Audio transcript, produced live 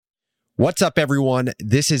What's up, everyone?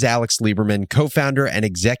 This is Alex Lieberman, co-founder and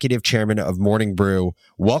executive chairman of Morning Brew.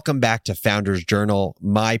 Welcome back to Founders Journal,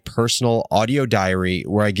 my personal audio diary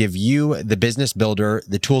where I give you, the business builder,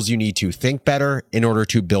 the tools you need to think better in order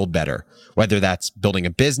to build better, whether that's building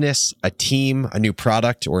a business, a team, a new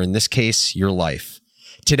product, or in this case, your life.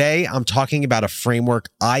 Today, I'm talking about a framework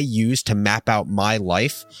I use to map out my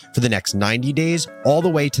life for the next 90 days all the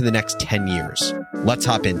way to the next 10 years. Let's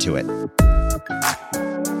hop into it.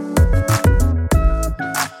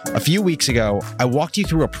 A few weeks ago, I walked you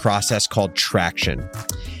through a process called Traction.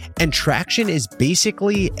 And Traction is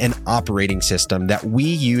basically an operating system that we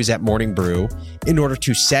use at Morning Brew in order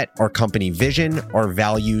to set our company vision, our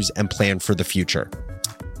values, and plan for the future.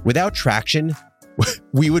 Without Traction,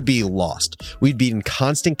 we would be lost. We'd be in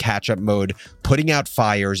constant catch-up mode, putting out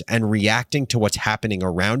fires and reacting to what's happening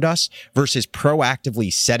around us versus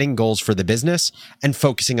proactively setting goals for the business and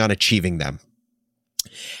focusing on achieving them.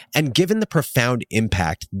 And given the profound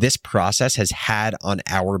impact this process has had on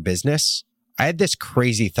our business, I had this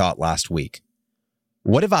crazy thought last week.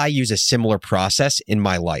 What if I use a similar process in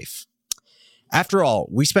my life? After all,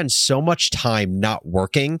 we spend so much time not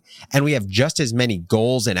working, and we have just as many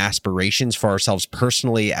goals and aspirations for ourselves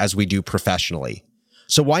personally as we do professionally.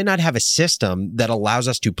 So why not have a system that allows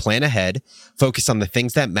us to plan ahead, focus on the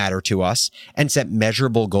things that matter to us, and set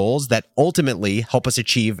measurable goals that ultimately help us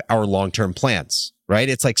achieve our long-term plans, right?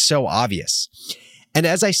 It's like so obvious. And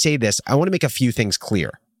as I say this, I want to make a few things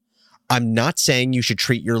clear. I'm not saying you should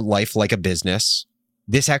treat your life like a business.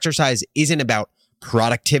 This exercise isn't about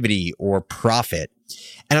productivity or profit.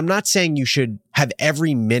 And I'm not saying you should have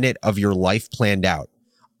every minute of your life planned out.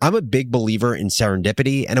 I'm a big believer in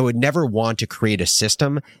serendipity, and I would never want to create a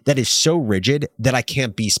system that is so rigid that I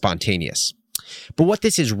can't be spontaneous. But what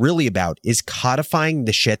this is really about is codifying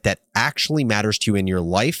the shit that actually matters to you in your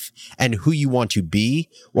life and who you want to be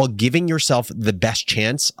while giving yourself the best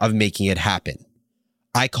chance of making it happen.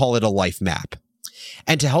 I call it a life map.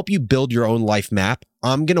 And to help you build your own life map,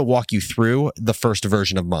 I'm going to walk you through the first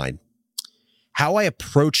version of mine. How I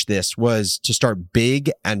approached this was to start big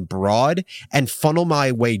and broad and funnel my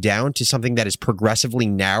way down to something that is progressively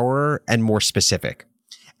narrower and more specific.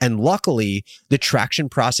 And luckily, the Traction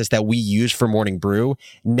process that we use for Morning Brew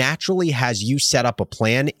naturally has you set up a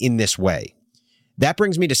plan in this way. That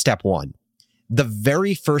brings me to step one. The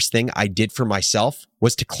very first thing I did for myself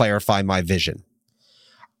was to clarify my vision.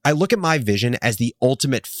 I look at my vision as the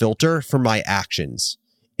ultimate filter for my actions.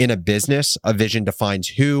 In a business, a vision defines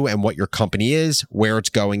who and what your company is, where it's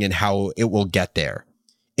going, and how it will get there.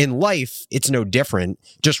 In life, it's no different.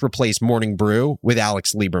 Just replace Morning Brew with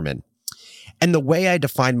Alex Lieberman. And the way I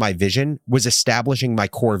defined my vision was establishing my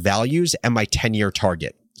core values and my 10-year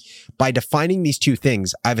target. By defining these two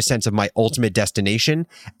things, I have a sense of my ultimate destination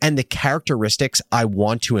and the characteristics I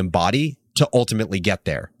want to embody to ultimately get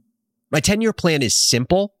there. My 10-year plan is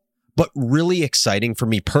simple, but really exciting for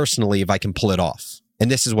me personally if I can pull it off. And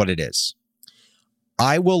this is what it is.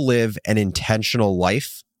 I will live an intentional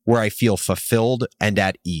life where I feel fulfilled and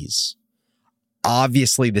at ease.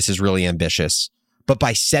 Obviously, this is really ambitious, but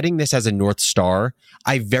by setting this as a North Star,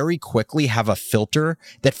 I very quickly have a filter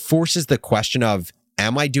that forces the question of,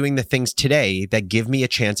 am I doing the things today that give me a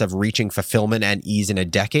chance of reaching fulfillment and ease in a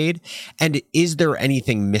decade? And is there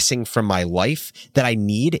anything missing from my life that I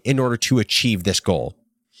need in order to achieve this goal?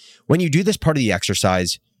 When you do this part of the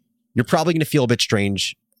exercise, you're probably going to feel a bit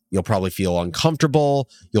strange. You'll probably feel uncomfortable.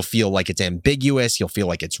 You'll feel like it's ambiguous. You'll feel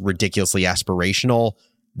like it's ridiculously aspirational.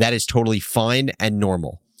 That is totally fine and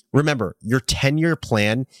normal. Remember, your 10-year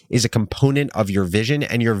plan is a component of your vision,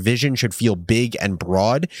 and your vision should feel big and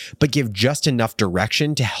broad, but give just enough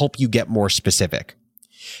direction to help you get more specific.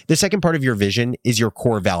 The second part of your vision is your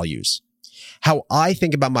core values. How I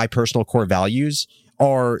think about my personal core values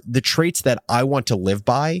are the traits that I want to live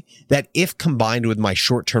by that, if combined with my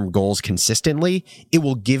short-term goals consistently, it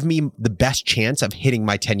will give me the best chance of hitting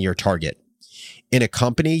my 10-year target. In a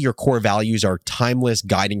company, your core values are timeless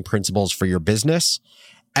guiding principles for your business.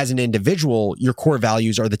 As an individual, your core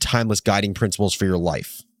values are the timeless guiding principles for your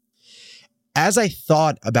life. As I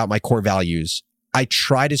thought about my core values, I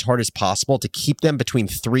tried as hard as possible to keep them between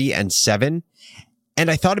 3 and 7, and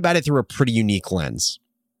I thought about it through a pretty unique lens.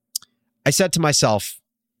 I said to myself,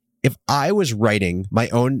 if I was writing my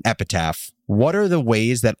own epitaph, what are the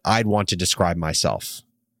ways that I'd want to describe myself?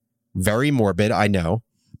 Very morbid, I know,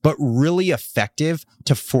 but really effective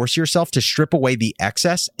to force yourself to strip away the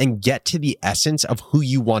excess and get to the essence of who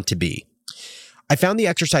you want to be. I found the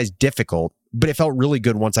exercise difficult, but it felt really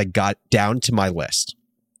good once I got down to my list.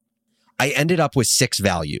 I ended up with 6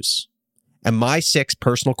 values, and my 6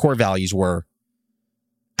 personal core values were: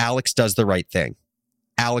 Alex does the right thing.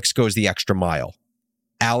 Alex goes the extra mile.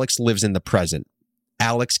 Alex lives in the present.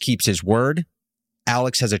 Alex keeps his word.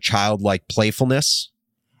 Alex has a childlike playfulness.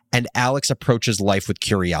 And Alex approaches life with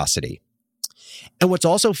curiosity. And what's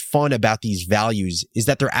also fun about these values is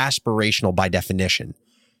that they're aspirational by definition.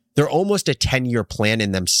 They're almost a 10-year plan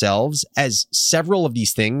in themselves, as several of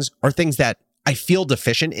these things are things that I feel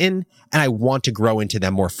deficient in and I want to grow into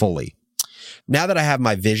them more fully. Now that I have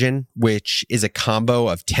my vision, which is a combo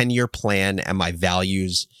of 10-year plan and my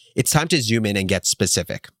values, it's time to zoom in and get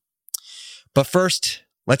specific. But first,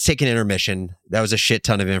 let's take an intermission. That was a shit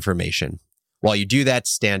ton of information. While you do that,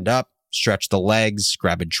 stand up, stretch the legs,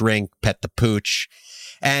 grab a drink, pet the pooch,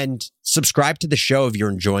 and subscribe to the show if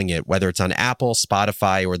you're enjoying it, whether it's on Apple,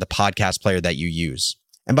 Spotify, or the podcast player that you use.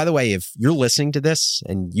 And by the way, if you're listening to this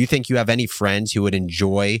and you think you have any friends who would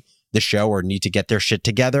enjoy the show or need to get their shit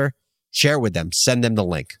together, share with them, send them the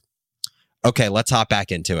link. Okay, let's hop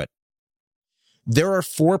back into it. There are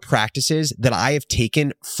 4 practices that I have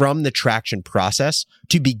taken from the traction process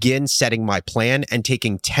to begin setting my plan and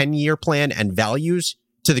taking 10-year plan and values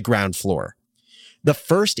to the ground floor. The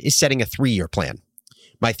first is setting a 3-year plan.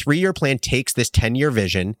 My 3-year plan takes this 10-year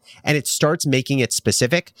vision and it starts making it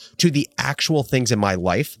specific to the actual things in my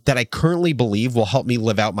life that I currently believe will help me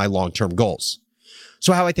live out my long-term goals.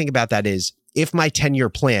 So how I think about that is, if my 10-year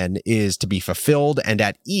plan is to be fulfilled and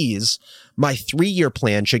at ease, my 3-year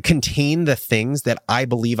plan should contain the things that I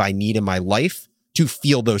believe I need in my life to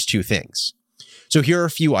feel those 2 things. So here are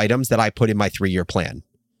a few items that I put in my 3-year plan.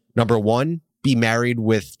 Number 1, be married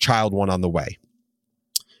with child 1 on the way.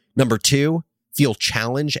 Number 2, feel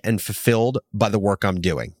challenged and fulfilled by the work I'm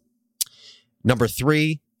doing. Number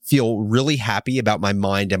 3, feel really happy about my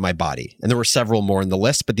mind and my body. And there were several more in the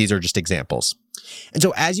list, but these are just examples. And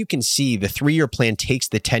so as you can see, the 3-year plan takes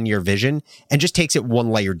the 10-year vision and just takes it one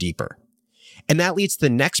layer deeper. And that leads to the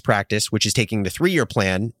next practice, which is taking the 3-year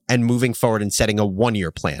plan and moving forward and setting a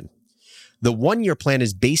 1-year plan. The 1-year plan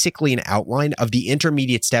is basically an outline of the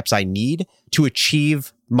intermediate steps I need to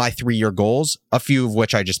achieve my 3-year goals, a few of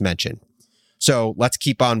which I just mentioned. So let's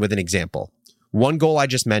keep on with an example. One goal I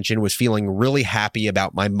just mentioned was feeling really happy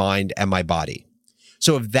about my mind and my body.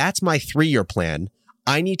 So if that's my 3-year plan,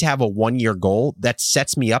 I need to have a 1-year goal that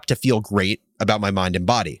sets me up to feel great about my mind and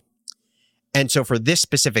body. And so for this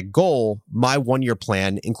specific goal, my 1-year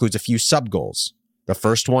plan includes a few sub-goals. The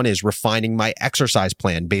first one is refining my exercise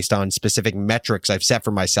plan based on specific metrics I've set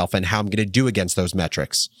for myself and how I'm going to do against those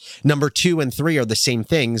metrics. Number 2 and 3 are the same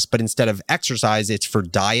things, but instead of exercise, it's for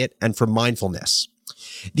diet and for mindfulness.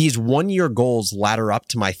 These 1-year goals ladder up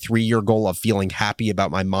to my 3-year goal of feeling happy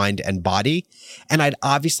about my mind and body. And I'd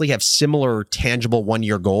obviously have similar tangible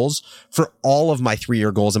 1-year goals for all of my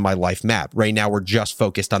 3-year goals in my life map. Right now, we're just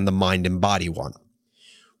focused on the mind and body one.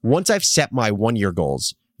 Once I've set my 1-year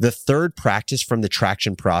goals, the third practice from the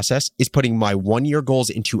traction process is putting my 1-year goals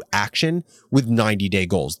into action with 90-day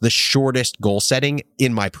goals, the shortest goal setting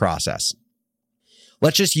in my process.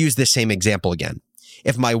 Let's just use this same example again.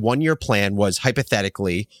 If my 1-year plan was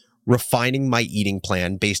hypothetically refining my eating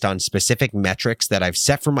plan based on specific metrics that I've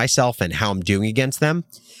set for myself and how I'm doing against them,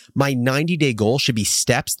 my 90-day goal should be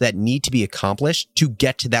steps that need to be accomplished to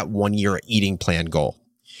get to that 1-year eating plan goal.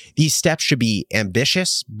 These steps should be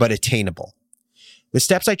ambitious but attainable. The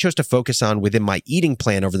steps I chose to focus on within my eating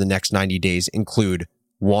plan over the next 90 days include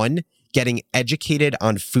 1, getting educated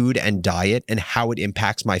on food and diet and how it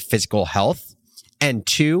impacts my physical health. And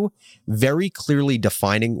 2, very clearly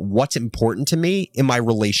defining what's important to me in my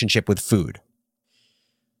relationship with food.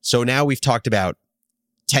 So now we've talked about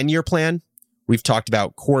 10-year plan. We've talked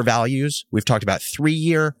about core values. We've talked about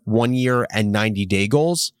 3-year, 1-year, and 90-day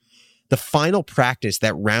goals. The final practice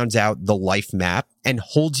that rounds out the life map and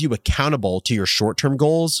holds you accountable to your short-term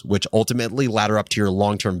goals, which ultimately ladder up to your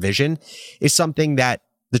long-term vision, is something that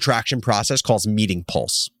the traction process calls Meeting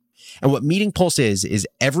Pulse. And what Meeting Pulse is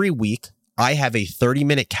every week, I have a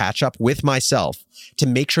 30-minute catch-up with myself to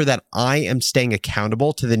make sure that I am staying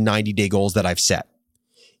accountable to the 90-day goals that I've set.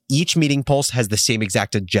 Each Meeting Pulse has the same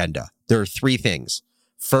exact agenda. There are 3 things.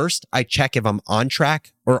 First, I check if I'm on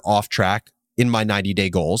track or off track in my 90-day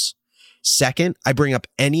goals. Second, I bring up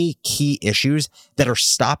any key issues that are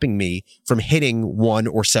stopping me from hitting one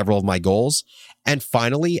or several of my goals. And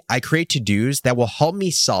finally, I create to-dos that will help me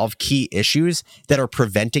solve key issues that are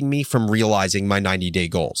preventing me from realizing my 90-day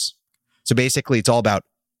goals. So basically, it's all about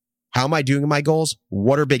how am I doing in my goals?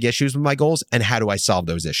 What are big issues with my goals? And how do I solve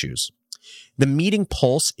those issues? The Meeting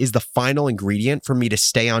Pulse is the final ingredient for me to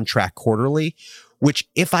stay on track quarterly, which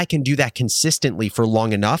if I can do that consistently for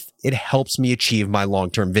long enough, it helps me achieve my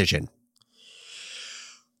long-term vision.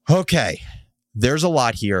 Okay, There's a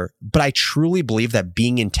lot here, but I truly believe that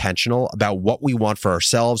being intentional about what we want for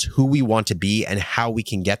ourselves, who we want to be, and how we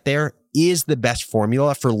can get there is the best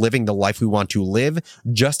formula for living the life we want to live,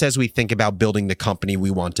 just as we think about building the company we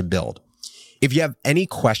want to build. If you have any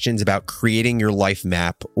questions about creating your life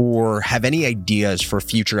map or have any ideas for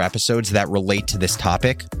future episodes that relate to this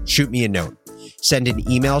topic, shoot me a note. Send an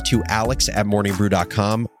email to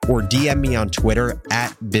alex@morningbrew.com or DM me on Twitter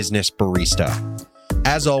 @businessbarista.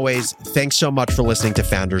 As always, thanks so much for listening to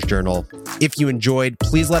Founders Journal. If you enjoyed,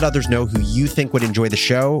 please let others know who you think would enjoy the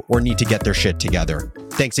show or need to get their shit together.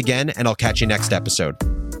 Thanks again, and I'll catch you next episode.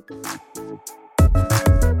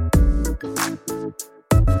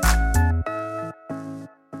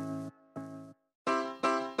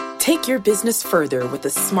 Take your business further with the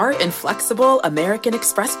smart and flexible American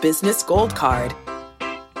Express Business Gold Card.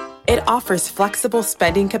 It offers flexible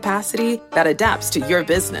spending capacity that adapts to your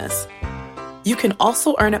business. You can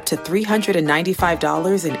also earn up to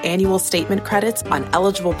 $395 in annual statement credits on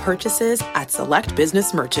eligible purchases at select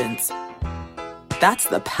business merchants. That's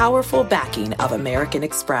the powerful backing of American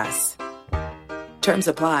Express. Terms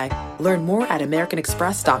apply. Learn more at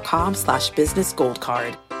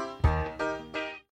americanexpress.com/businessgoldcard.